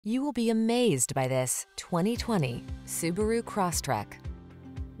You will be amazed by this 2020 Subaru Crosstrek.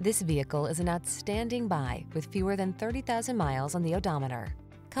 This vehicle is an outstanding buy with fewer than 30,000 miles on the odometer.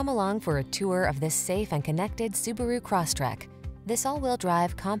 Come along for a tour of this safe and connected Subaru Crosstrek. This all-wheel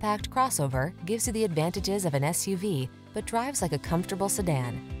drive compact crossover gives you the advantages of an SUV, but drives like a comfortable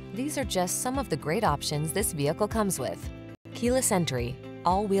sedan. These are just some of the great options this vehicle comes with: keyless entry,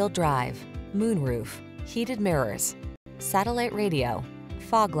 all-wheel drive, moonroof, heated mirrors, satellite radio,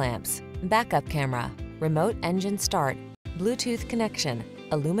 fog lamps, backup camera, remote engine start, Bluetooth connection,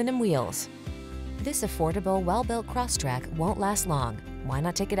 aluminum wheels. This affordable, well-built Crosstrek won't last long. Why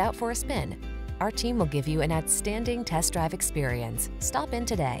not take it out for a spin? Our team will give you an outstanding test drive experience. Stop in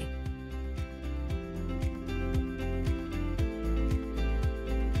today.